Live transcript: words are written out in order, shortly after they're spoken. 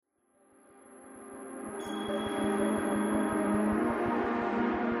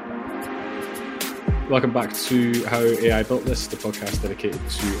Welcome back to How AI Built This, the podcast dedicated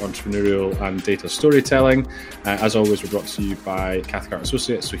to entrepreneurial and data storytelling. As always, we're brought to you by Cathcart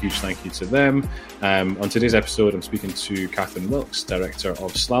Associates, so huge thank you to them. On today's episode, I'm speaking to Catherine Wilkes, Director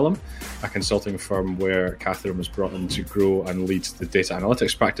of Slalom, a consulting firm where Catherine was brought in to grow and lead the data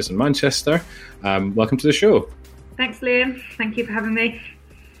analytics practice in Manchester. Welcome to the show. Thanks, Liam. Thank you for having me.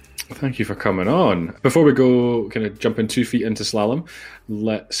 Thank you for coming on. Before we go kind of jumping 2 feet into Slalom,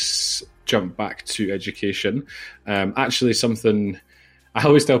 let's jump back to education. Actually, something I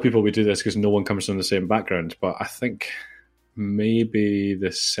always tell people we do this because no one comes from the same background, but I think maybe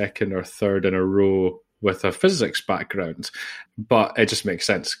the second or third in a row with a physics background, but it just makes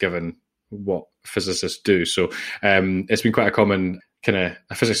sense given what physicists do. So it's been quite a common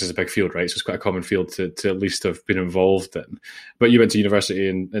physics is a big field, right? So it's quite a common field to at least have been involved in. But you went to university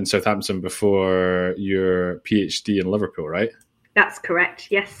in Southampton before your PhD in Liverpool, right? That's correct,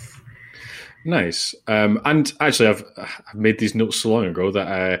 yes. Nice. And actually, I've made these notes so long ago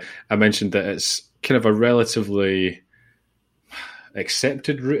that I mentioned that it's kind of a relatively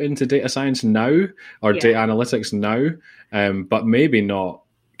accepted route into data science now, or data analytics now, but maybe not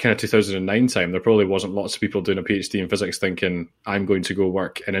kind of 2009 time. There probably wasn't lots of people doing a PhD in physics thinking, I'm going to go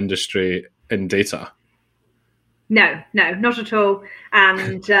work in industry in data. No, not at all.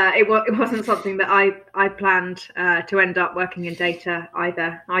 And it wasn't something that I planned to end up working in data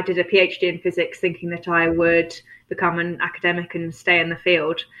either. I did a PhD in physics thinking that I would become an academic and stay in the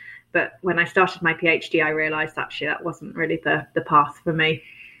field. But when I started my PhD, I realised actually that wasn't really the path for me.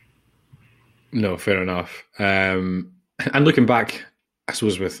 No, fair enough. And looking back, I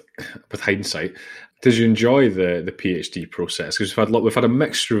suppose with hindsight, did you enjoy the PhD process? Because we've had a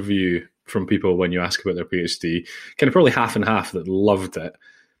mixed review from people when you ask about their PhD, kind of probably half and half that loved it,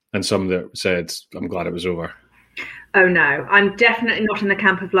 and some that said, I'm glad it was over. Oh no, I'm definitely not in the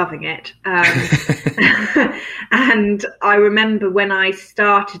camp of loving it. And I remember when I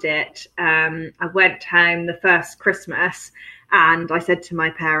started it, I went home the first Christmas and I said to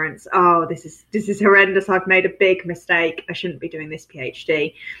my parents, oh, this is horrendous. I've made a big mistake. I shouldn't be doing this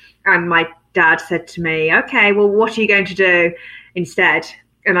PhD. And my dad said to me, okay, well, what are you going to do instead?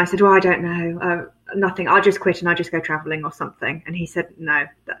 And I said, well, I don't know, nothing. I'll just quit and I'll just go traveling or something. And he said, no,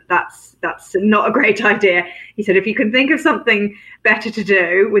 that's not a great idea. He said, if you can think of something better to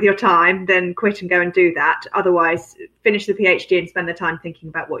do with your time, then quit and go and do that. Otherwise, finish the PhD and spend the time thinking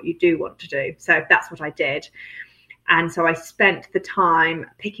about what you do want to do. So that's what I did. And so I spent the time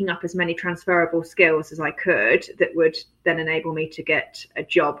picking up as many transferable skills as I could that would then enable me to get a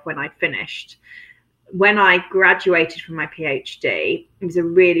job when I'd finished. When I graduated from my PhD, it was a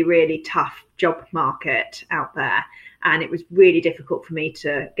really, really tough job market out there. And it was really difficult for me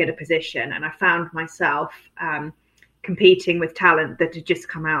to get a position. And I found myself competing with talent that had just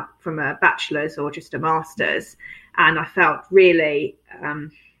come out from a bachelor's or just a master's. And I felt really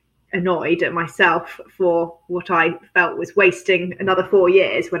annoyed at myself for what I felt was wasting another 4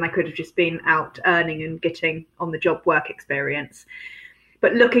 years when I could have just been out earning and getting on the job work experience.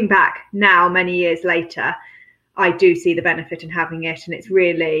 But looking back now, many years later, I do see the benefit in having it, and it's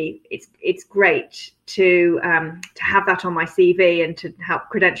really it's great to have that on my CV and to help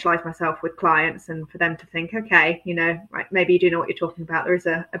credentialize myself with clients and for them to think, okay, right, maybe you do know what you're talking about. There is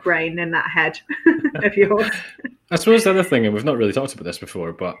a brain in that head of yours. I suppose the other thing, and we've not really talked about this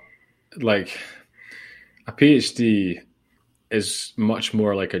before, but like a PhD is much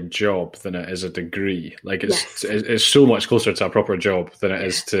more like a job than it is a degree. Like it's so much closer to a proper job than it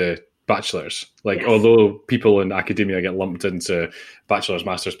is to bachelor's. Like although people in academia get lumped into bachelor's,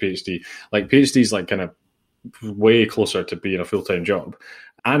 master's, PhD, like PhD is like kind of way closer to being a full-time job.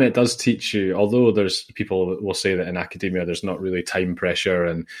 And it does teach you, although there's people that will say that in academia there's not really time pressure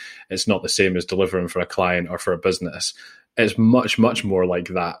and it's not the same as delivering for a client or for a business, it's much, much more like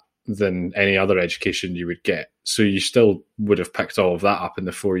that than any other education you would get. So you still would have picked all of that up in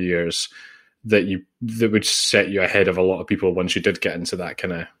the 4 years that would set you ahead of a lot of people once you did get into that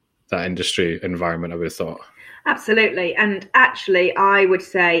kind of that industry environment, I would have thought. Absolutely. And actually, I would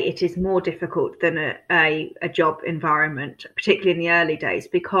say it is more difficult than a job environment, particularly in the early days,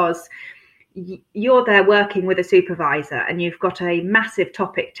 because you're there working with a supervisor and you've got a massive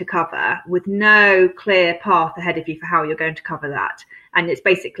topic to cover with no clear path ahead of you for how you're going to cover that. And it's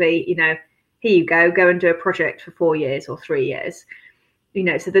basically, here you go and do a project for 4 years or 3 years.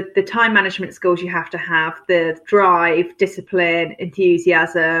 So the time management skills you have to have, the drive, discipline,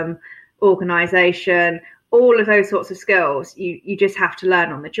 enthusiasm, organization, all of those sorts of skills, you just have to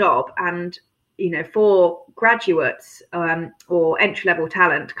learn on the job. And, for graduates or entry-level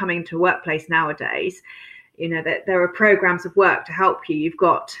talent coming into a workplace nowadays, that there are programs of work to help you. You've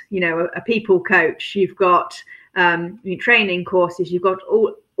got, a people coach, you've got training courses, you've got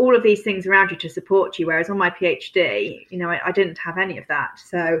all of these things around you to support you. Whereas on my PhD, I didn't have any of that.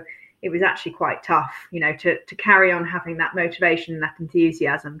 So it was actually quite tough, to carry on having that motivation and that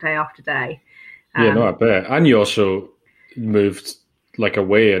enthusiasm day after day. Yeah, no, I bet. And you also moved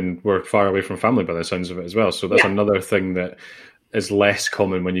away and were far away from family by the sounds of it as well. So that's another thing that is less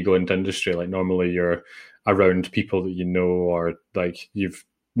common when you go into industry. Like normally you're around people that or you've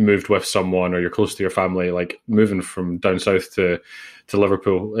moved with someone or you're close to your family. Like moving from down south to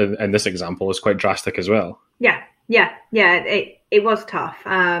Liverpool in this example is quite drastic as well. Yeah. It was tough.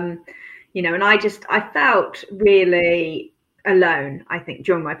 And I felt really alone, I think,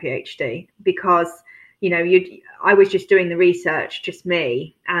 during my PhD because, I was just doing the research, just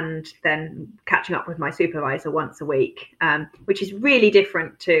me, and then catching up with my supervisor once a week, which is really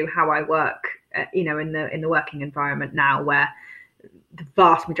different to how I work, in the working environment now, where the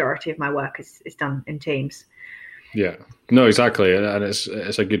vast majority of my work is done in teams. Yeah, no, exactly. And it's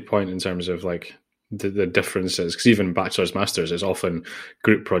a good point in terms of the differences, because even bachelor's, master's is often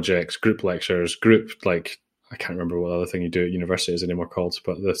group projects, group lectures, I can't remember what other thing you do at university is anymore called,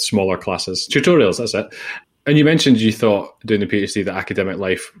 but the smaller classes, tutorials, that's it. And you mentioned you thought doing the PhD, that academic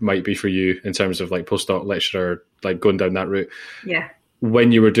life might be for you in terms of postdoc lecturer, going down that route. Yeah.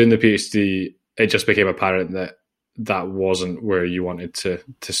 When you were doing the PhD, it just became apparent that wasn't where you wanted to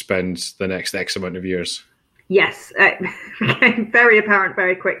spend the next X amount of years. Yes, it became very apparent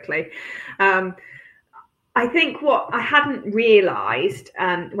very quickly. I think what I hadn't realised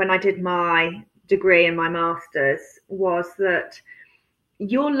when I did my degree and my master's was that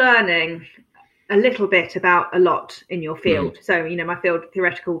you're learning a little bit about a lot in your field. So, my field,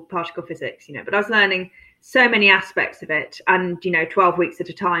 theoretical particle physics, but I was learning so many aspects of it and, 12 weeks at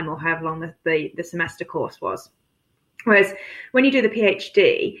a time or however long the semester course was. Whereas when you do the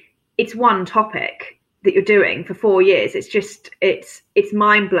PhD, it's one topic that you're doing for 4 years. It's just, it's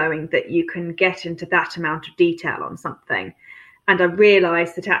mind blowing that you can get into that amount of detail on something. And I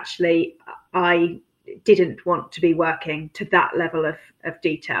realised that actually I didn't want to be working to that level of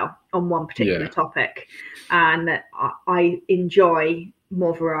detail on one particular topic, and that I enjoy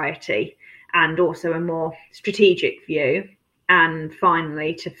more variety and also a more strategic view. And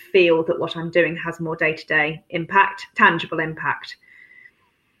finally, to feel that what I'm doing has more day-to-day impact, tangible impact.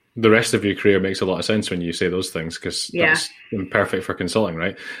 The rest of your career makes a lot of sense when you say those things, because that's perfect for consulting,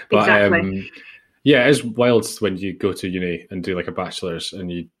 right? But exactly. Yeah, it's wild when you go to uni and do a bachelor's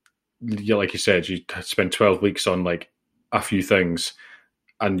and you like you said, you spend 12 weeks on a few things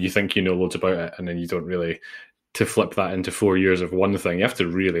and you think you know loads about it, and then you don't really. To flip that into 4 years of one thing, you have to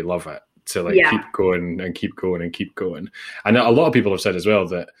really love it to keep going and keep going and keep going. And a lot of people have said as well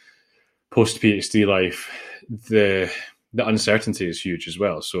that post-PhD life, the uncertainty is huge as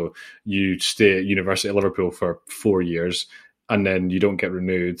well. So you stay at University of Liverpool for 4 years and then you don't get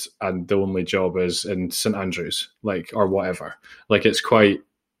renewed, and the only job is in St Andrews, or whatever. It's quite,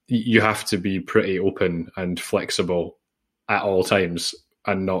 you have to be pretty open and flexible at all times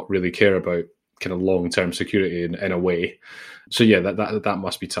and not really care about kind of long-term security in a way. So yeah, that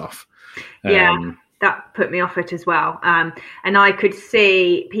must be tough. That put me off it as well. And I could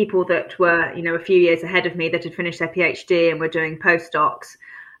see people that were, a few years ahead of me that had finished their PhD and were doing postdocs,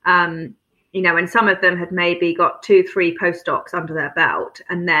 and some of them had maybe got 2-3 postdocs under their belt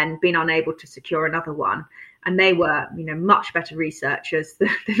and then been unable to secure another one. And they were, much better researchers than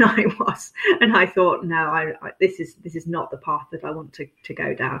I was. And I thought, no, this is not the path that I want to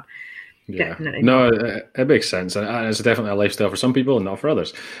go down. Yeah. Definitely. No, it makes sense. And it's definitely a lifestyle for some people and not for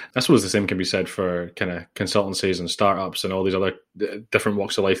others. I suppose the same can be said for kind of consultancies and startups and all these other different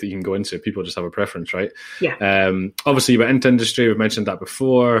walks of life that you can go into. People just have a preference, right? Yeah. Obviously, you went into industry. We've mentioned that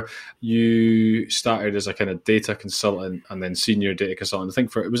before. You started as a kind of data consultant and then senior data consultant. I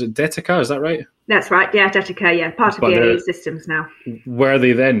think was it Detica? Is that right? That's right. Yeah, Detica. Yeah, part of BAE Systems now. Were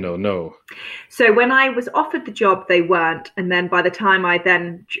they then? No. So when I was offered the job, they weren't. And then by the time I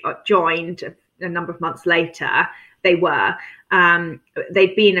then joined a number of months later, they were.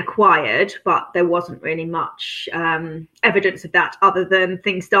 They'd been acquired, but there wasn't really much evidence of that other than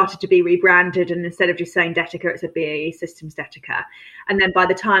things started to be rebranded. And instead of just saying Detica, it said BAE Systems Detica. And then by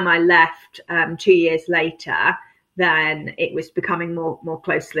the time I left 2 years later, then it was becoming more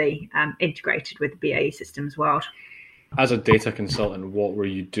closely integrated with the BAE Systems world. As a data consultant, what were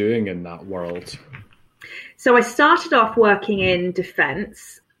you doing in that world? So I started off working in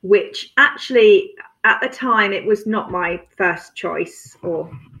defence, which actually at the time it was not my first choice, or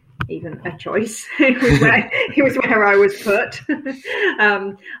even a choice. It was where I was put.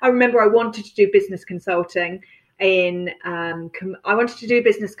 I remember I wanted to do business consulting in the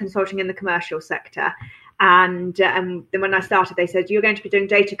commercial sector. And then when I started, they said, you're going to be doing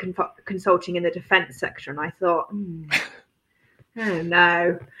data consulting in the defence sector. And I thought, oh,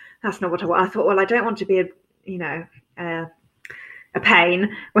 no, that's not what I want. I thought, well, I don't want to be a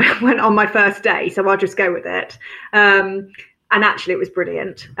pain when on my first day, so I'll just go with it. And actually, it was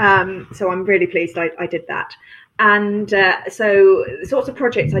brilliant. So I'm really pleased I did that. And so the sorts of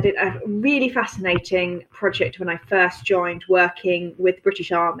projects I did, a really fascinating project when I first joined, working with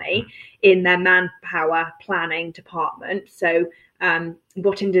British Army in their manpower planning department. So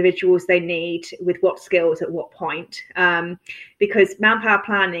what individuals they need with what skills at what point, because manpower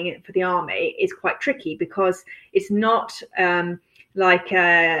planning for the Army is quite tricky because it's not like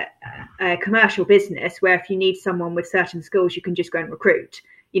a commercial business where if you need someone with certain skills, you can just go and recruit.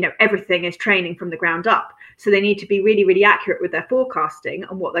 Everything is training from the ground up. So they need to be really, really accurate with their forecasting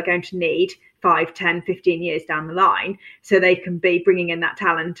on what they're going to need 5, 10, 15 years down the line, so they can be bringing in that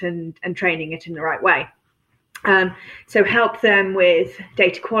talent and training it in the right way. So help them with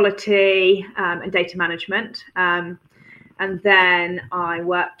data quality and data management. And then I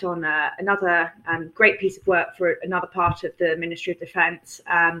worked on another great piece of work for another part of the Ministry of Defence,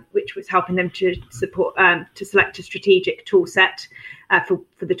 which was helping them to support to select a strategic tool set for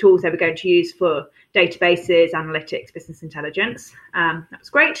the tools they were going to use for databases, analytics, business intelligence. That was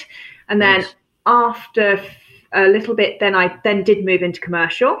great. And then after a little bit, then I did move into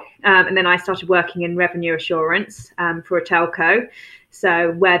commercial, and then I started working in revenue assurance for a telco.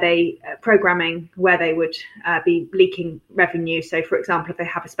 So where they would be leaking revenue. So, for example, if they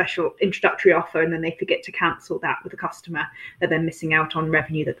have a special introductory offer and then they forget to cancel that with a customer, they're then missing out on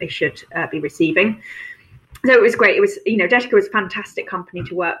revenue that they should be receiving. So it was great. It was, Detica was a fantastic company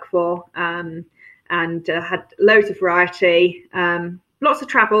to work for, and had loads of variety, lots of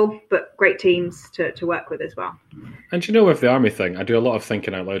travel, but great teams to work with as well. And with the Army thing, I do a lot of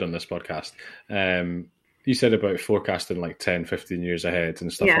thinking out loud on this podcast. You said about forecasting like 10, 15 years ahead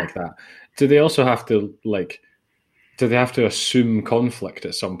and stuff like that. Do they also have to assume conflict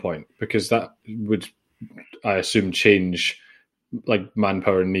at some point? Because that would, I assume, change like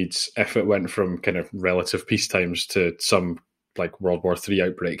manpower needs if it went from kind of relative peace times to some like World War III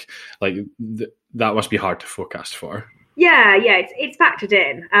outbreak. Like that must be hard to forecast for. Yeah, it's factored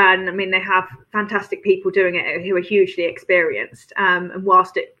in, and I mean they have fantastic people doing it who are hugely experienced. And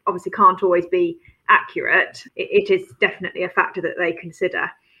whilst it obviously can't always be accurate, it is definitely a factor that they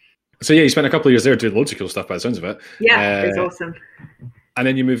consider. So you spent a couple of years there doing loads of cool stuff by the sounds of it. Yeah, it's awesome. And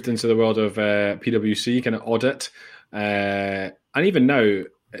then you moved into the world of PwC, kind of audit. And even now,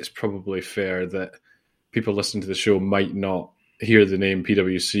 it's probably fair that people listening to the show might not hear the name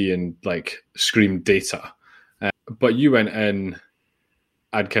PwC and like scream data. But you went in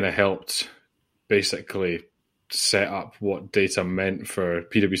and kind of helped basically set up what data meant for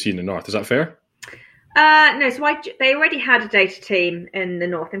PwC in the North. Is that fair? No, so they already had a data team in the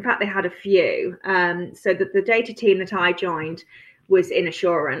North. In fact, they had a few. So the data team that I joined was in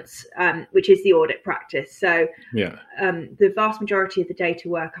assurance, which is the audit practice. So the vast majority of the data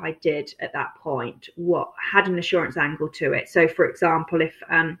work I did at that point had an assurance angle to it. So, for example, if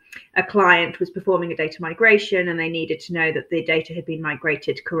a client was performing a data migration and they needed to know that the data had been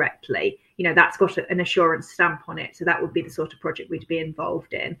migrated correctly, that's got an assurance stamp on it. So that would be the sort of project we'd be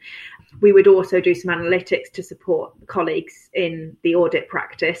involved in. We would also do some analytics to support colleagues in the audit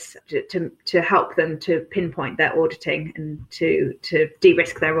practice to help them to pinpoint their auditing and to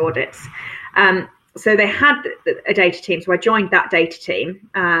de-risk their audits. So they had a data team. So I joined that data team,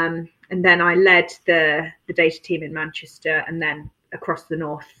 and then I led the data team in Manchester and then across the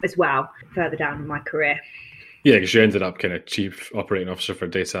North as well, further down in my career. Yeah, because you ended up kind of chief operating officer for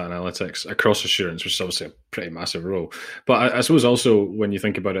data analytics across assurance, which is obviously a pretty massive role. But I suppose also when you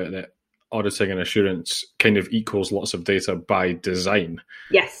think about it, that auditing and assurance kind of equals lots of data by design.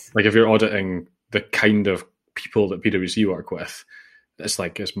 Yes. Like if you're auditing the kind of people that PwC work with, it's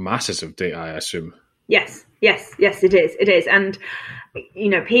masses of data, I assume. Yes, it is. And,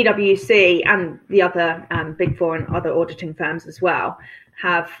 PwC and the other Big Four and other auditing firms as well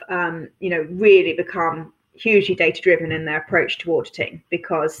have, really become hugely data-driven in their approach to auditing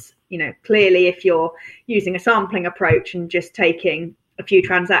because, clearly if you're using a sampling approach and just taking a few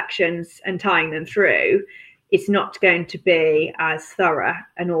transactions and tying them through, it's not going to be as thorough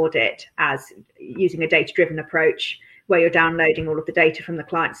an audit as using a data-driven approach where you're downloading all of the data from the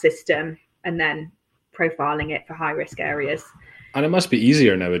client system and then profiling it for high-risk areas. And it must be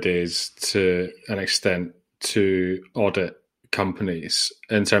easier nowadays to an extent to audit companies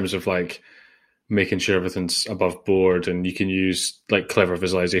in terms of like making sure everything's above board and you can use like clever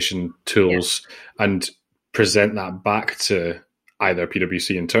visualization tools and present that back to either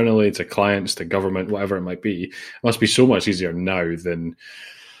PwC internally, to clients, to government, whatever it might be. It must be so much easier now than,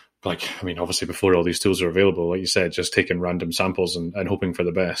 like, I mean, obviously before all these tools are available, like you said, just taking random samples and hoping for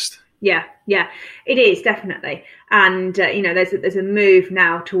the best. Yeah, it is definitely. And, there's a move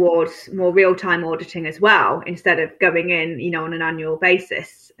now towards more real-time auditing as well, instead of going in, on an annual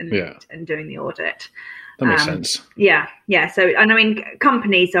basis and doing the audit. That makes sense. Yeah. So, and I mean,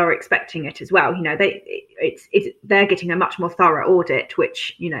 companies are expecting it as well. They're getting a much more thorough audit,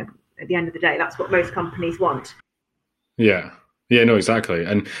 which, at the end of the day, that's what most companies want. Yeah. Yeah, no, exactly.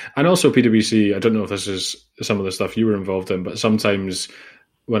 And also PwC, I don't know if this is some of the stuff you were involved in, but sometimes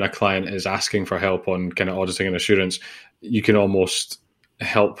when a client is asking for help on kind of auditing and assurance, you can almost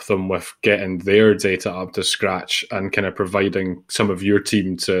help them with getting their data up to scratch and kind of providing some of your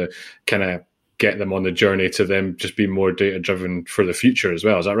team to kind of get them on the journey to them just be more data driven for the future as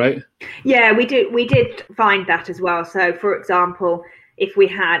well. Is that right? Yeah, we did find that as well. So, for example, if we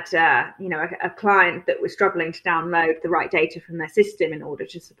had, a client that was struggling to download the right data from their system in order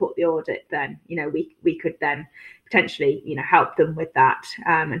to support the audit, then, we could then potentially, help them with that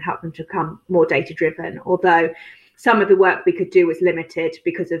and help them to become more data driven. Although some of the work we could do was limited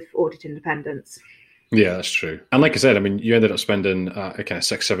because of audit independence. Yeah, that's true. And like I said, I mean, you ended up spending kind of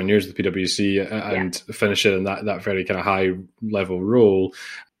 6-7 years with PwC and finishing in that very kind of high level role.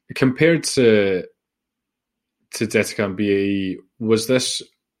 Compared to Detica and BAE, was this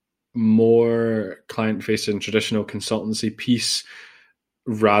more client-facing traditional consultancy piece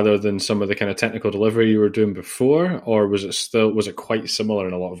rather than some of the kind of technical delivery you were doing before, or was it quite similar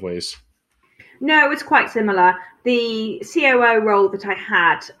in a lot of ways? No, it was quite similar. The COO role that I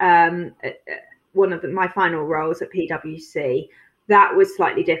had, one of my final roles at PwC, that was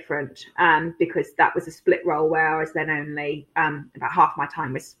slightly different because that was a split role where I was then only about half my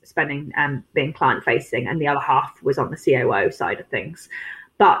time was spending being client facing and the other half was on the COO side of things.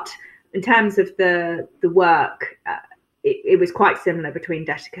 But in terms of the work, it was quite similar between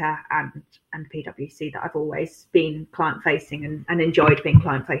Detica and PwC, that I've always been client facing and enjoyed being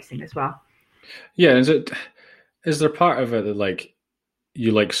client facing as well. Yeah, is there part of it that like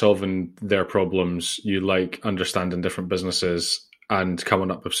you like solving their problems, you like understanding different businesses and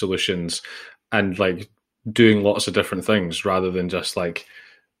coming up with solutions and like doing lots of different things rather than just like,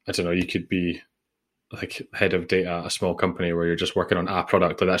 I don't know, you could be like head of data at a small company where you're just working on a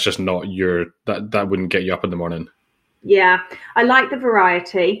product, but that's just not that wouldn't get you up in the morning. Yeah, I like the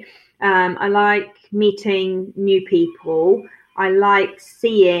variety. I like meeting new people. I like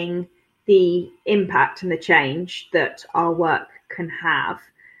seeing the impact and the change that our work can have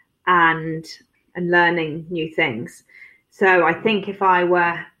and learning new things. So I think if I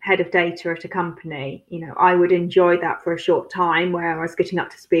were head of data at a company, I would enjoy that for a short time where I was getting up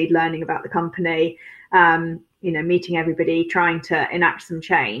to speed, learning about the company, meeting everybody, trying to enact some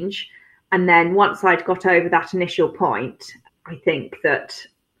change. And then once I'd got over that initial point, I think that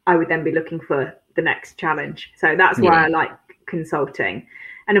I would then be looking for the next challenge. So that's why I like consulting.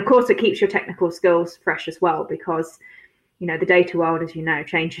 And of course, it keeps your technical skills fresh as well, because, the data world, as you know,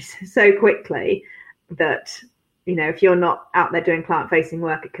 changes so quickly that, if you're not out there doing client-facing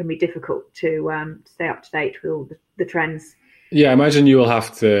work, it can be difficult to stay up to date with all the trends. Yeah, I imagine you will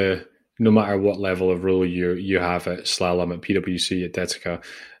have to, no matter what level of role you have at Slalom, at PwC, at Detica,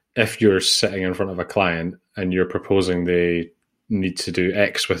 if you're sitting in front of a client and you're proposing they need to do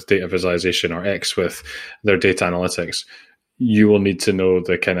X with data visualization or X with their data analytics, you will need to know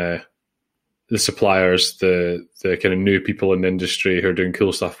the suppliers, the kind of new people in the industry who are doing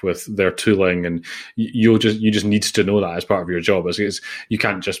cool stuff with their tooling, and you just need to know that as part of your job. You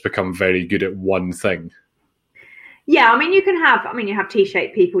can't just become very good at one thing. Yeah, I mean, you have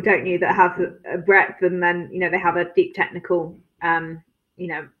T-shaped people, don't you, that have a breadth and then, they have a deep technical,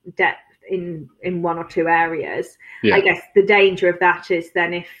 depth in one or two areas. Yeah. I guess the danger of that is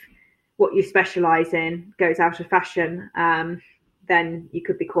then if what you specialize in goes out of fashion, then you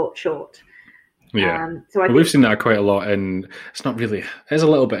could be caught short. Yeah, so we've seen that quite a lot in, it's not really, it's a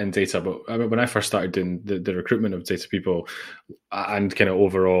little bit in data, but I mean, when I first started doing the recruitment of data people and kind of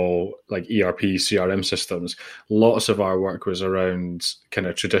overall like ERP, CRM systems, lots of our work was around kind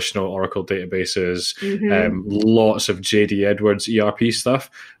of traditional Oracle databases, lots of JD Edwards ERP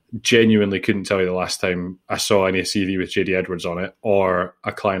stuff. Genuinely couldn't tell you the last time I saw any CV with JD Edwards on it or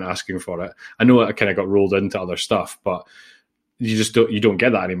a client asking for it. I know it kind of got rolled into other stuff, but you don't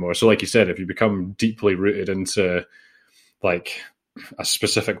get that anymore. So like you said, if you become deeply rooted into like a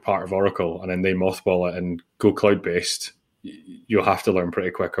specific part of Oracle and then they mothball it and go cloud-based, you'll have to learn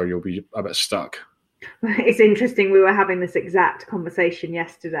pretty quick or you'll be a bit stuck. It's interesting. We were having this exact conversation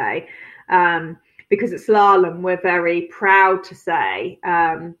yesterday, because at Slalom, we're very proud to say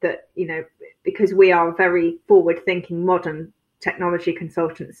that, because we are a very forward-thinking, modern technology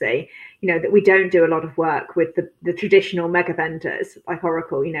consultancy, that we don't do a lot of work with the traditional mega vendors like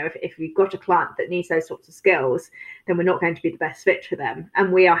Oracle. If you've got a client that needs those sorts of skills, then we're not going to be the best fit for them.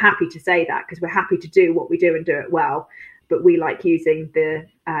 And we are happy to say that, because we're happy to do what we do and do it well. But we like using the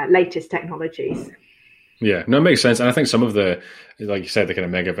latest technologies. Yeah, no, it makes sense. And I think some of the, like you said, the kind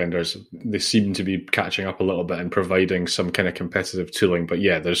of mega vendors, they seem to be catching up a little bit and providing some kind of competitive tooling. But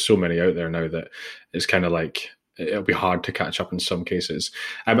yeah, there's so many out there now that it's kind of like, it'll be hard to catch up in some cases.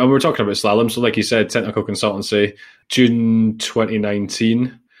 And we're talking about Slalom. So like you said, technical consultancy, June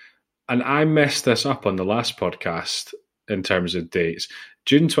 2019. And I messed this up on the last podcast in terms of dates.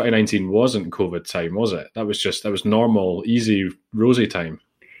 June 2019 wasn't COVID time, was it? That was normal, easy, rosy time.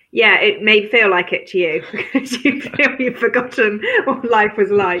 Yeah, it may feel like it to you because you feel you've forgotten what life was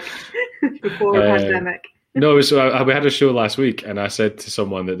like before the pandemic. No, so we had a show last week and I said to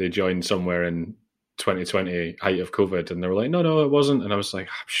someone that they joined somewhere in 2020, height of COVID, and they were like, no, it wasn't. And I was like,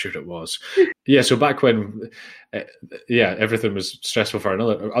 I'm sure it was. Yeah, so back when, everything was stressful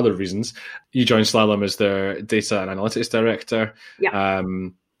for other reasons, you joined Slalom as their data and analytics director. Yeah.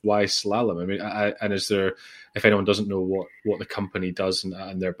 Why Slalom? I mean, and is there, if anyone doesn't know what the company does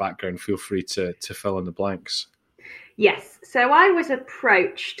and their background, feel free to fill in the blanks. Yes. So I was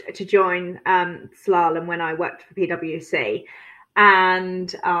approached to join Slalom when I worked for PwC.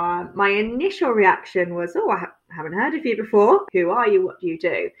 And my initial reaction was, I haven't heard of you before. Who are you? What do you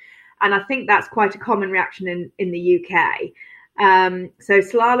do? And I think that's quite a common reaction in the UK. So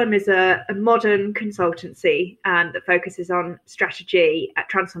Slalom is a modern consultancy that focuses on strategy,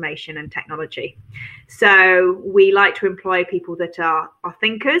 transformation and technology. So we like to employ people that are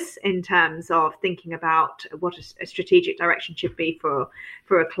thinkers in terms of thinking about what a strategic direction should be for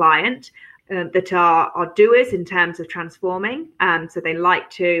a client, that are doers in terms of transforming. So they like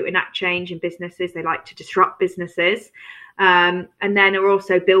to enact change in businesses. They like to disrupt businesses. And then are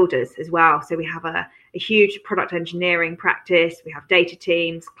also builders as well. So we have a huge product engineering practice. We have data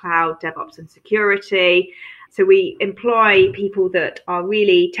teams, cloud, DevOps, and security. So we employ people that are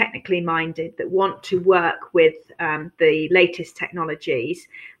really technically minded, that want to work with the latest technologies,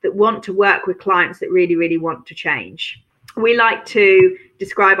 that want to work with clients that really, really want to change. We like to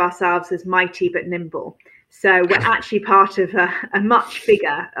describe ourselves as mighty but nimble. So we're actually part of a much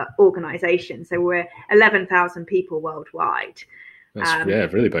bigger organisation. So we're 11,000 people worldwide.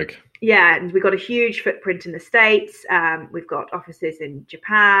 That's really big. Yeah, and we've got a huge footprint in the States. We've got offices in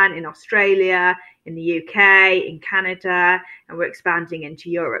Japan, in Australia, in the UK, in Canada, and we're expanding into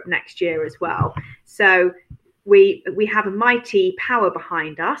Europe next year as well. So we have a mighty power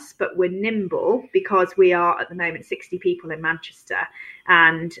behind us, but we're nimble because we are at the moment 60 people in Manchester.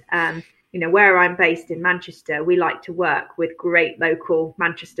 And where I'm based in Manchester, we like to work with great local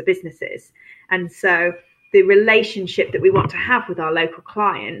Manchester businesses. And so the relationship that we want to have with our local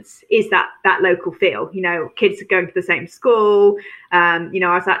clients is that local feel. Kids are going to the same school. I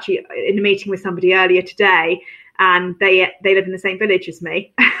was actually in a meeting with somebody earlier today, and they live in the same village as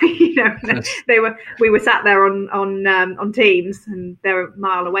me. We were sat there on Teams, and they're a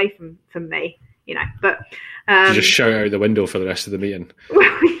mile away from me. But you just shout out the window for the rest of the meeting. Well,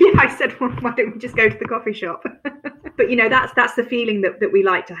 yeah, I said, well, why don't we just go to the coffee shop? But that's the feeling that we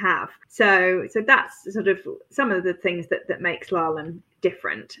like to have. So that's sort of some of the things that make Slalom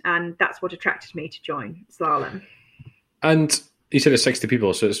different, and that's what attracted me to join Slalom. And you said it's 60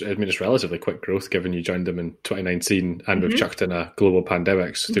 people, so it's relatively quick growth given you joined them in 2019 and we've chucked in a global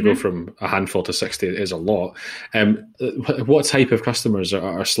pandemic. So to go from a handful to 60 is a lot. What type of customers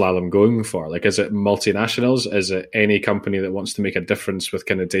are Slalom going for? Like, is it multinationals? Is it any company that wants to make a difference with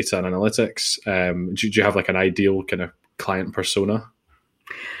kind of data and analytics? Do you have like an ideal kind of client persona?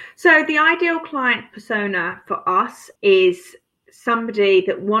 So the ideal client persona for us is somebody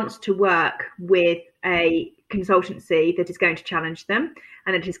that wants to work with a consultancy that is going to challenge them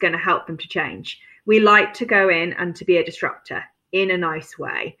and that is going to help them to change. We like to go in and to be a disruptor in a nice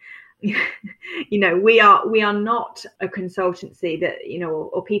way. We are not a consultancy that,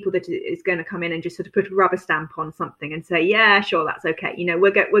 or people that is going to come in and just sort of put a rubber stamp on something and say, yeah, sure, that's okay.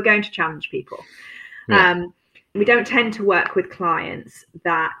 We're going to challenge people. Yeah. We don't tend to work with clients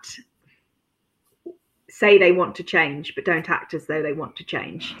that say they want to change but don't act as though they want to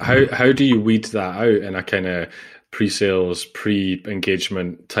change. How do you weed that out in a kind of pre-sales,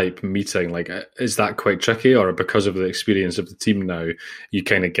 pre-engagement type meeting? Like, is that quite tricky, or because of the experience of the team now, you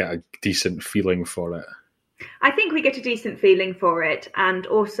kind of get a decent feeling for it? I think we get a decent feeling for it, and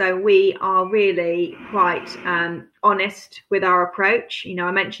also we are really quite honest with our approach.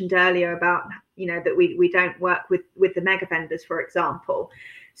 I mentioned earlier about that we don't work with the mega vendors, for example.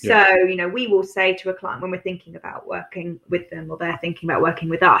 So we will say to a client when we're thinking about working with them, or they're thinking about working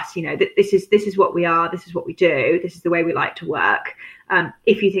with us, that this is what we are, this is what we do, this is the way we like to work.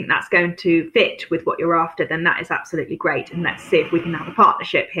 If you think that's going to fit with what you're after, then that is absolutely great, and let's see if we can have a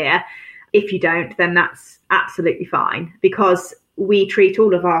partnership here. If you don't, then that's absolutely fine, because we treat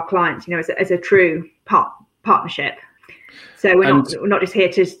all of our clients, as a true partnership. So we're not just here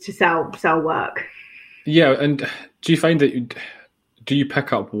to sell work. Yeah, and do you find that do you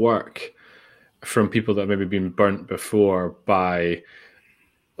pick up work from people that have maybe been burnt before by,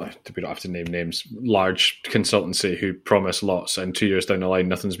 we don't have to name names, large consultancy who promise lots and 2 years down the line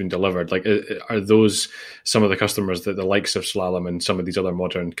nothing's been delivered? Like, are those some of the customers that the likes of Slalom and some of these other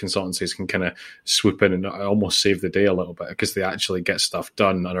modern consultancies can kind of swoop in and almost save the day a little bit, because they actually get stuff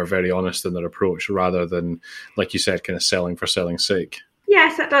done and are very honest in their approach, rather than, like you said, kind of selling for selling's sake?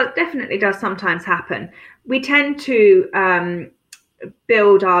 Yes, that definitely does sometimes happen. We tend to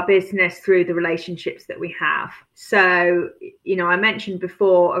build our business through the relationships that we have. So, I mentioned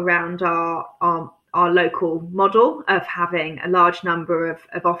before around our local model of having a large number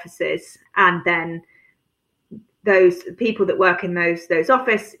of offices, and then those people that work in those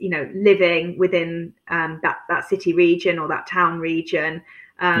offices, living within that city region or that town region,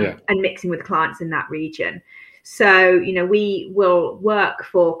 and mixing with clients in that region. So, we will work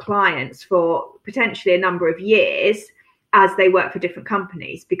for clients for potentially a number of years as they work for different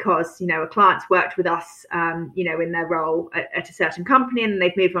companies, because, a client's worked with us, in their role at a certain company, and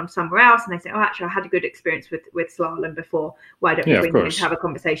they've moved on somewhere else, and they say, oh, actually, I had a good experience with Slalom before. Why don't we bring them in to have a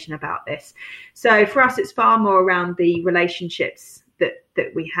conversation about this? So for us, it's far more around the relationships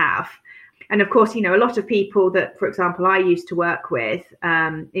that we have. And of course, a lot of people that, for example, I used to work with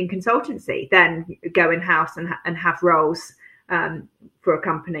in consultancy, then go in-house and have roles for a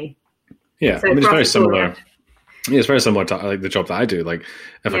company. Yeah, so it's very similar. Yeah, it's very similar to the job that I do. Like,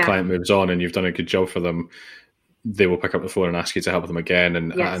 if a client moves on and you've done a good job for them, they will pick up the phone and ask you to help them again.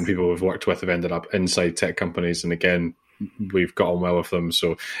 And people we've worked with have ended up inside tech companies, and again, we've got on well with them.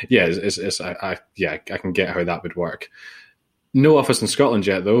 So yeah, I can get how that would work. No office in Scotland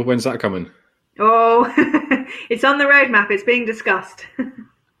yet, though. When's that coming? Oh, it's on the roadmap. It's being discussed.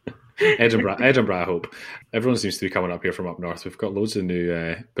 Edinburgh, I hope. Everyone seems to be coming up here from up north. We've got loads of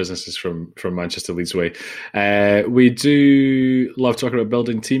new businesses from Manchester, Leeds way. We do love talking about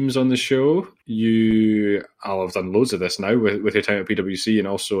building teams on the show. I'll have done loads of this now with your time at PwC and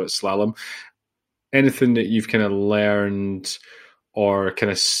also at Slalom. Anything that you've kind of learned or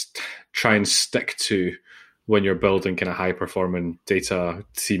kind of try and stick to when you're building kind of high-performing data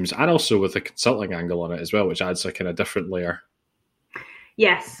teams, and also with a consulting angle on it as well, which adds a kind of different layer?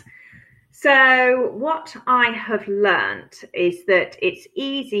 Yes. So what I have learnt is that it's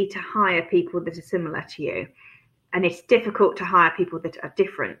easy to hire people that are similar to you, and it's difficult to hire people that are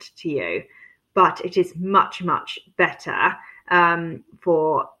different to you, but it is much, much better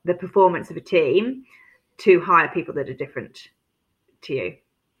for the performance of a team to hire people that are different to you.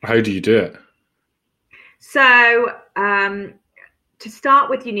 How do you do it? So to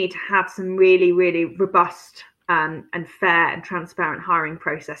start with, you need to have some really, really robust and fair and transparent hiring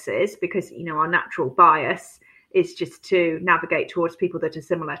processes, because our natural bias is just to navigate towards people that are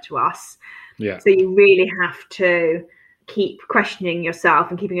similar to us. Yeah. So you really have to keep questioning yourself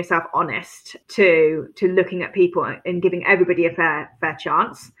and keeping yourself honest to looking at people and giving everybody a fair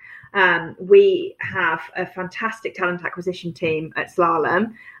chance. We have a fantastic talent acquisition team at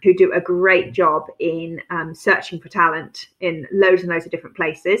Slalom who do a great job in searching for talent in loads and loads of different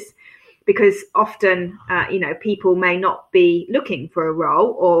places. Because often, people may not be looking for a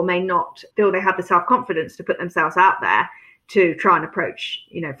role, or may not feel they have the self-confidence to put themselves out there to try and approach,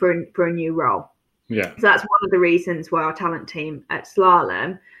 for a new role. Yeah. So that's one of the reasons why our talent team at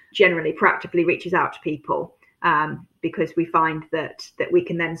Slalom generally proactively reaches out to people, because we find that we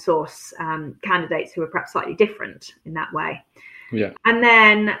can then source candidates who are perhaps slightly different in that way. Yeah. And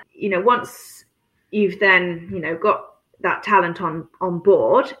then, once you've then, got that talent on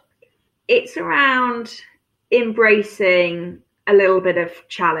board, it's around embracing a little bit of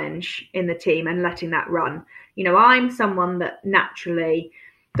challenge in the team and letting that run. I'm someone that naturally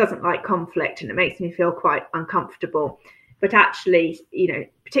doesn't like conflict, and it makes me feel quite uncomfortable. But actually,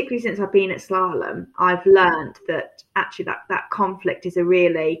 particularly since I've been at Slalom, I've learned that actually that conflict is a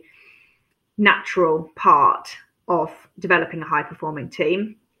really natural part of developing a high-performing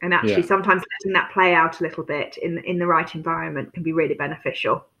team. And actually, sometimes letting that play out a little bit in the right environment can be really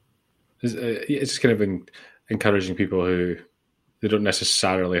beneficial. It's kind of encouraging people who they don't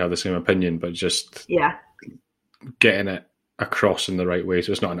necessarily have the same opinion, but just getting it across in the right way.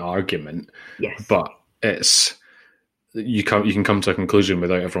 So it's not an argument, but it's you can come to a conclusion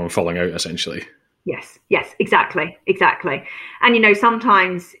without everyone falling out, essentially. Yes, exactly. And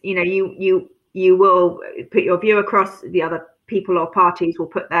sometimes you will put your view across, the other people or parties will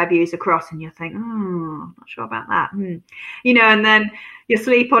put their views across, and you think, I'm not sure about that, and then you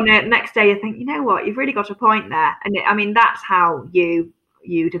sleep on it. Next day you think, you know what, you've really got a point there. And that's how you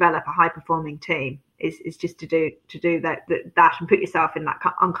develop a high performing team, is just to do that and put yourself in that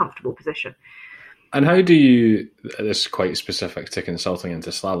uncomfortable position. And how do you, this is quite specific to consulting into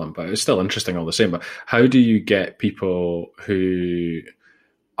Slalom, but it's still interesting all the same, but how do you get people who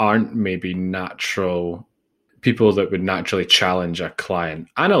aren't maybe people that would naturally challenge a client?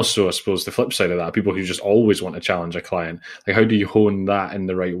 And also, I suppose, the flip side of that, people who just always want to challenge a client. Like, how do you hone that in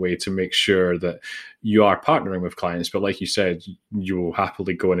the right way to make sure that you are partnering with clients, but like you said, you will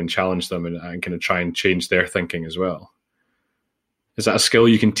happily go in and challenge them and kind of try and change their thinking as well? Is that a skill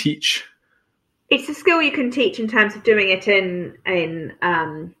you can teach? It's a skill you can teach in terms of doing it in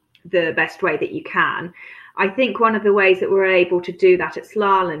the best way that you can. I think one of the ways that we're able to do that at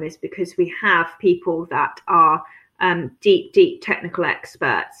Slalom is because we have people that are deep technical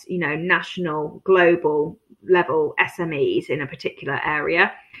experts, national, global level SMEs in a particular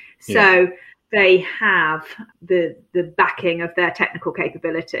area. So they have the backing of their technical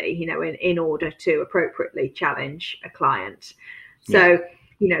capability, in order to appropriately challenge a client. So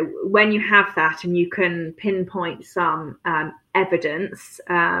when you have that and you can pinpoint some evidence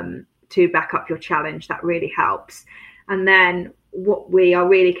to back up your challenge, that really helps. And then what we are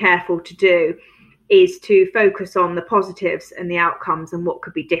really careful to do is to focus on the positives and the outcomes and what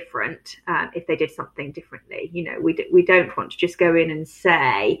could be different if they did something differently. We don't want to just go in and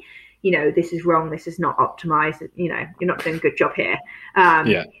say, this is wrong, this is not optimized, you're not doing a good job here.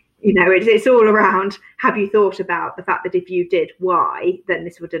 It's all around, have you thought about the fact that if you did Y, then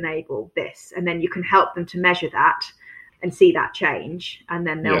this would enable this? And then you can help them to measure that and see that change. And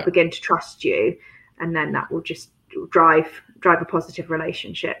then they'll begin to trust you. And then that will just drive a positive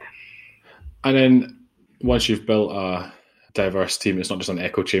relationship. And then once you've built a diverse team, it's not just an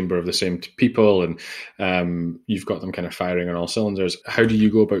echo chamber of the same people, and you've got them kind of firing on all cylinders. How do you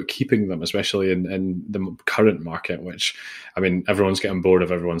go about keeping them, especially in the current market, which, everyone's getting bored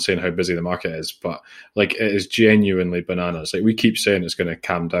of everyone saying how busy the market is, but like, it is genuinely bananas. Like, we keep saying it's going to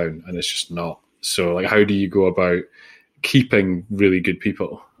calm down and it's just not. So like, how do you go about keeping really good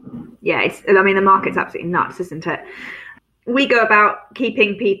people? The market's absolutely nuts, isn't it? We go about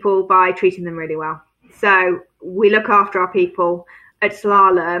keeping people by treating them really well. So we look after our people at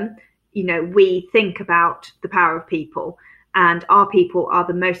Slalom. We think about the power of people, and our people are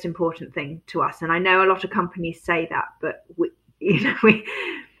the most important thing to us. And I know a lot of companies say that, but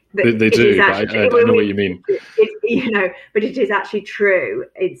they do. But I know what you mean. But it is actually true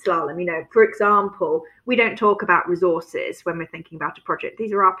in Slalom. For example, we don't talk about resources when we're thinking about a project.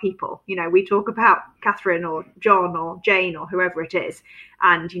 These are our people. We talk about Catherine or John or Jane or whoever it is,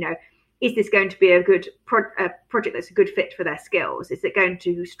 and is this going to be a good project that's a good fit for their skills? Is it going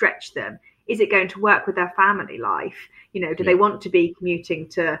to stretch them? Is it going to work with their family life? Do they want to be commuting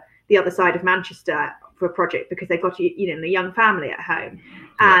to the other side of Manchester for a project because they've got a young family at home?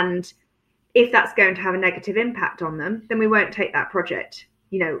 And if that's going to have a negative impact on them, then we won't take that project.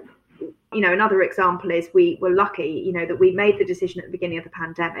 Another example is we were lucky, that we made the decision at the beginning of the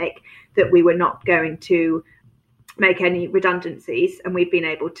pandemic that we were not going to make any redundancies, and we've been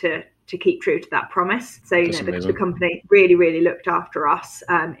able to keep true to that promise. So the company really, really looked after us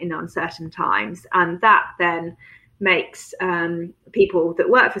in uncertain times, and that then makes people that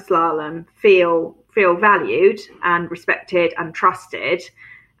work for Slalom feel valued and respected and trusted,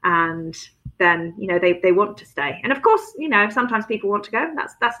 and then they want to stay. And of course, sometimes people want to go.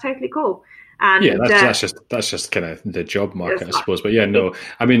 That's totally cool. And that's just kind of the job market, I suppose. But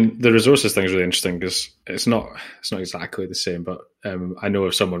the resources thing is really interesting because it's not exactly the same. But I know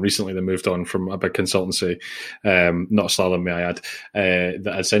of someone recently that moved on from a big consultancy, not Slalom, may I add,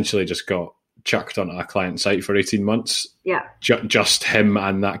 that essentially just got chucked onto a client site for 18 months. Yeah, just him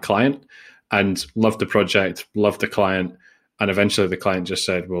and that client, and loved the project, loved the client, and eventually the client just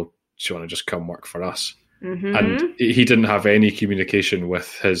said, "Well, do you want to just come work for us?" Mm-hmm. And he didn't have any communication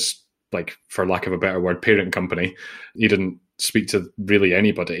with his, like, for lack of a better word, parent company. He didn't speak to really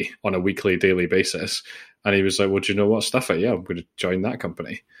anybody on a weekly, daily basis. And he was like, well, do you know what? Stuff it. Yeah, I'm going to join that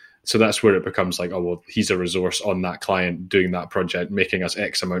company. So that's where it becomes like, oh, well, he's a resource on that client doing that project, making us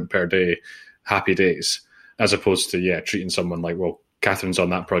X amount per day, happy days, as opposed to, treating someone like, well, Catherine's on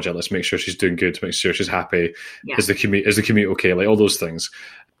that project. Let's make sure she's doing good. Make sure she's happy. Yeah. Is the commute okay? Like all those things.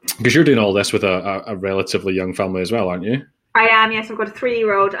 Because you're doing all this with a relatively young family as well, aren't you? I am. Yes, I've got a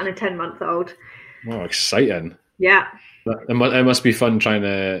 3-year-old and a 10-month-old. Wow, exciting! Yeah. It must be fun trying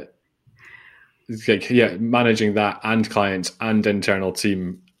to, managing that and clients and internal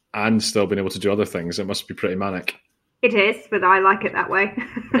team and still being able to do other things. It must be pretty manic. It is, but I like it that way.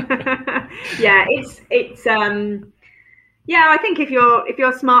 Yeah, it's I think if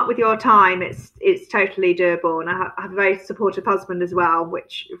you're smart with your time, it's totally doable. And I have a very supportive husband as well,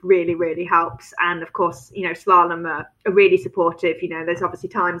 which really, really helps. And of course, Slalom are really supportive. There's obviously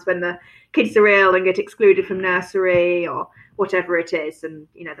times when the kids are ill and get excluded from nursery or whatever it is. And,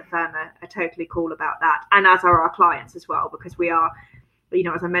 the firm are totally cool about that. And as are our clients as well, because we are,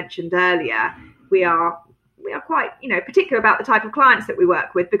 as I mentioned earlier, we are quite, particular about the type of clients that we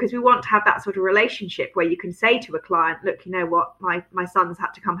work with, because we want to have that sort of relationship where you can say to a client, look, you know what, my son's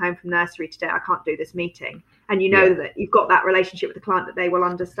had to come home from nursery today. I can't do this meeting. And that you've got that relationship with the client that they will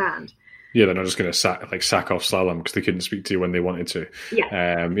understand. Yeah, they're not just going to sack off Slalom because they couldn't speak to you when they wanted to.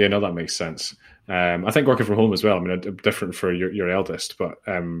 Yeah. That makes sense. I think working from home as well. I mean, different for your eldest, but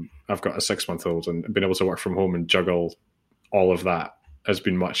I've got a 6-month-old, and being able to work from home and juggle all of that has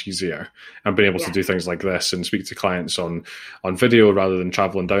been much easier, and being able to do things like this and speak to clients on video rather than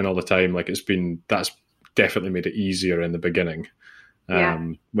traveling down all the time. Like that's definitely made it easier in the beginning,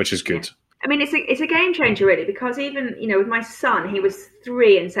 which is good. I mean, it's a game changer really, because even, with my son, he was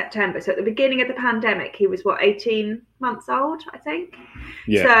 3 in September. So at the beginning of the pandemic, he was 18 months old, I think.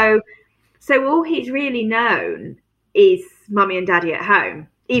 Yeah. So all he's really known is mummy and daddy at home.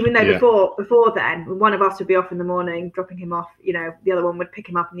 Even though before then, one of us would be off in the morning, dropping him off, the other one would pick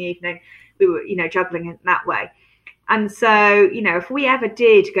him up in the evening. We were, juggling it that way. And so, if we ever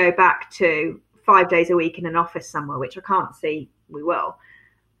did go back to 5 days a week in an office somewhere, which I can't see we will,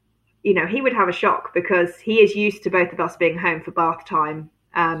 he would have a shock, because he is used to both of us being home for bath time,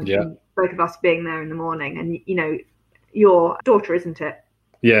 both of us being there in the morning. And, your daughter, isn't it?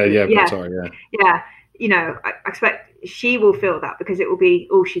 Yeah. I expect she will feel that, because it will be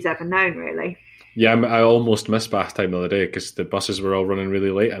all she's ever known, really. Yeah, I almost missed bath time the other day because the buses were all running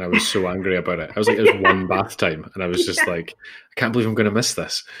really late, and I was so angry about it. I was like, it was one bath time, and I was just like, I can't believe I'm going to miss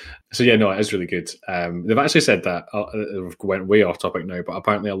this. So it is really good. They've actually said that, it went way off topic now, but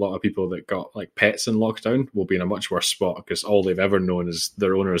apparently a lot of people that got like pets in lockdown will be in a much worse spot, because all they've ever known is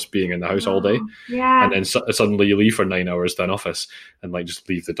their owners being in the house all day. Yeah. And then suddenly you leave for 9 hours to an office and just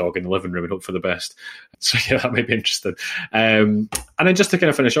leave the dog in the living room and hope for the best. So that might be interesting. And then just to kind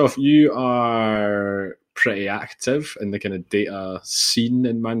of finish off, you are pretty active in the kind of data scene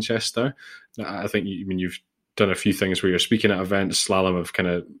in Manchester. I think you've done a few things where you're speaking at events. Slalom have kind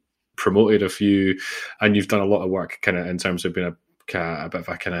of promoted a few, and you've done a lot of work kind of in terms of being a bit of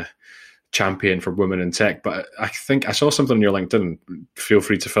a kind of champion for women in tech. But I think I saw something on your LinkedIn, feel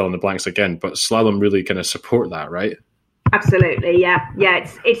free to fill in the blanks again, but Slalom really kind of support that, right? Absolutely, yeah.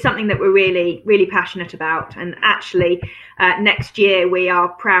 It's something that we're really, really passionate about. And actually, next year we are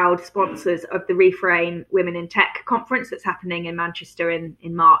proud sponsors of the Reframe Women in Tech conference that's happening in Manchester in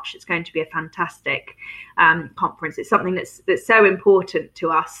March. It's going to be a fantastic conference. It's something that's so important to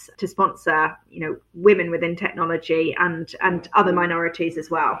us to sponsor, women within technology and other minorities as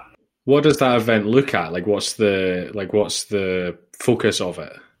well. What does that event look at? What's the focus of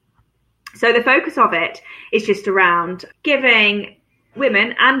it? So the focus of it is just around giving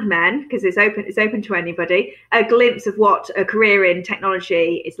women and men, because it's open to anybody, a glimpse of what a career in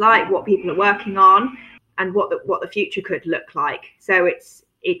technology is like, what people are working on, and what the future could look like. So it's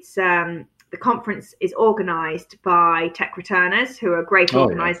the conference is organised by Tech Returners, who are a great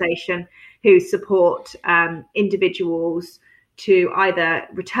organisation who support individuals to either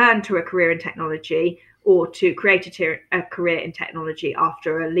return to a career in technology or to create a career in technology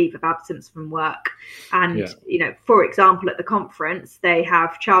after a leave of absence from work. And, for example, at the conference, they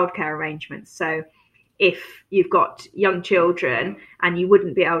have childcare arrangements. So if you've got young children and you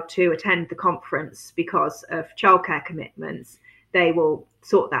wouldn't be able to attend the conference because of childcare commitments, they will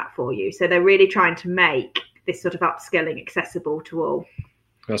sort that for you. So they're really trying to make this sort of upskilling accessible to all.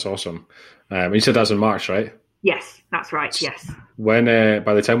 That's awesome. You said that's in March, right? Yes, that's right. Yes. When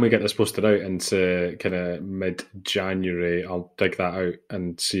by the time we get this posted out into kind of mid-January, I'll dig that out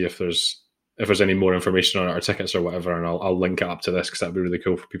and see if there's any more information on it or tickets or whatever, and I'll link it up to this, because that'd be really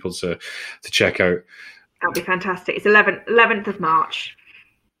cool for people to check out. That'll be fantastic. It's 11th of March.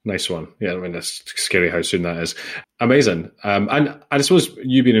 Nice one. Yeah, I mean, it's scary how soon that is. Amazing. And I suppose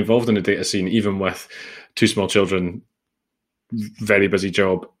you being involved in the data scene, even with 2 small children, very busy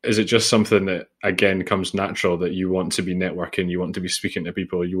job. Is it just something that, again, comes natural, that you want to be networking, you want to be speaking to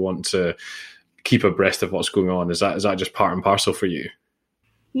people, you want to keep abreast of what's going on? Is that just part and parcel for you?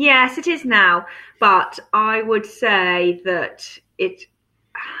 Yes, it is now. But I would say that it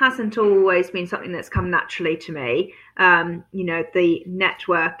hasn't always been something that's come naturally to me. The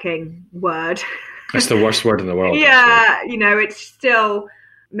networking word. It's the worst word in the world. Yeah, it still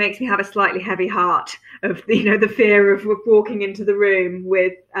makes me have a slightly heavy heart of, the fear of walking into the room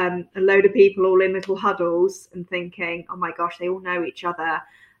with a load of people all in little huddles and thinking, oh my gosh, they all know each other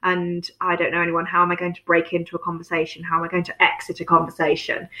and I don't know anyone. How am I going to break into a conversation? How am I going to exit a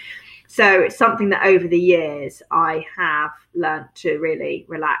conversation? So it's something that over the years I have learnt to really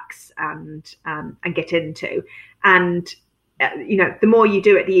relax and get into. And the more you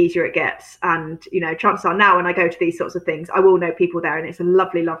do it, the easier it gets. And chances are now when I go to these sorts of things, I will know people there, and it's a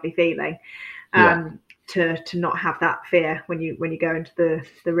lovely, lovely feeling to not have that fear when you go into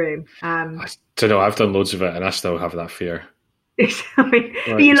the room. I don't know. I've done loads of it, and I still have that fear. I mean,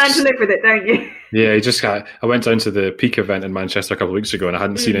 you learn to live with it, don't you? Yeah, I went down to the Peak event in Manchester a couple of weeks ago, and I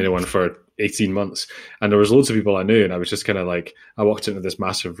hadn't seen anyone for 18 months. And there was loads of people I knew, and I was just kind of like, I walked into this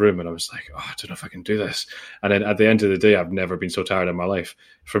massive room, and I was like, oh, I don't know if I can do this. And then at the end of the day, I've never been so tired in my life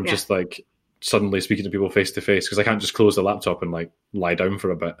from just like suddenly speaking to people face to face, because I can't just close the laptop and like lie down for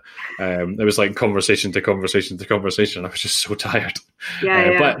a bit. It was like conversation to conversation to conversation. I was just so tired.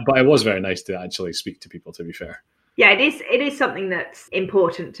 But it was very nice to actually speak to people, to be fair. Yeah, it is something that's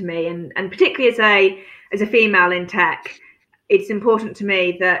important to me, and particularly as a female in tech, it's important to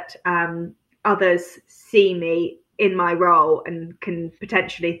me that others see me in my role and can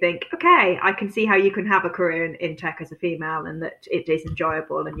potentially think, okay, I can see how you can have a career in tech as a female, and that it is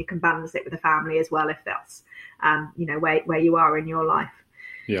enjoyable, and you can balance it with a family as well if that's where you are in your life.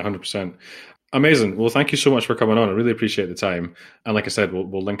 Yeah, 100%. Amazing. Well, thank you so much for coming on. I really appreciate the time. And like I said,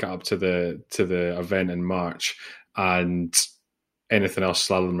 we'll link it up to the event in March, and anything else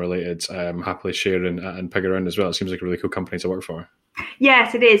slalom related, happily share and pig around as well. It seems like a really cool company to work for.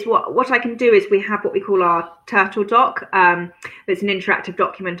 Yes, it is. What I can do is we have what we call our Turtle Doc. There's an interactive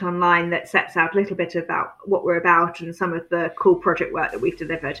document online that sets out a little bit about what we're about and some of the cool project work that we've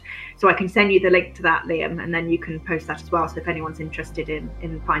delivered. So I can send you the link to that, Liam, and then you can post that as well. So if anyone's interested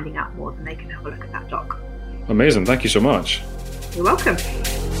in finding out more, then they can have a look at that doc. Amazing. Thank you so much. You're welcome.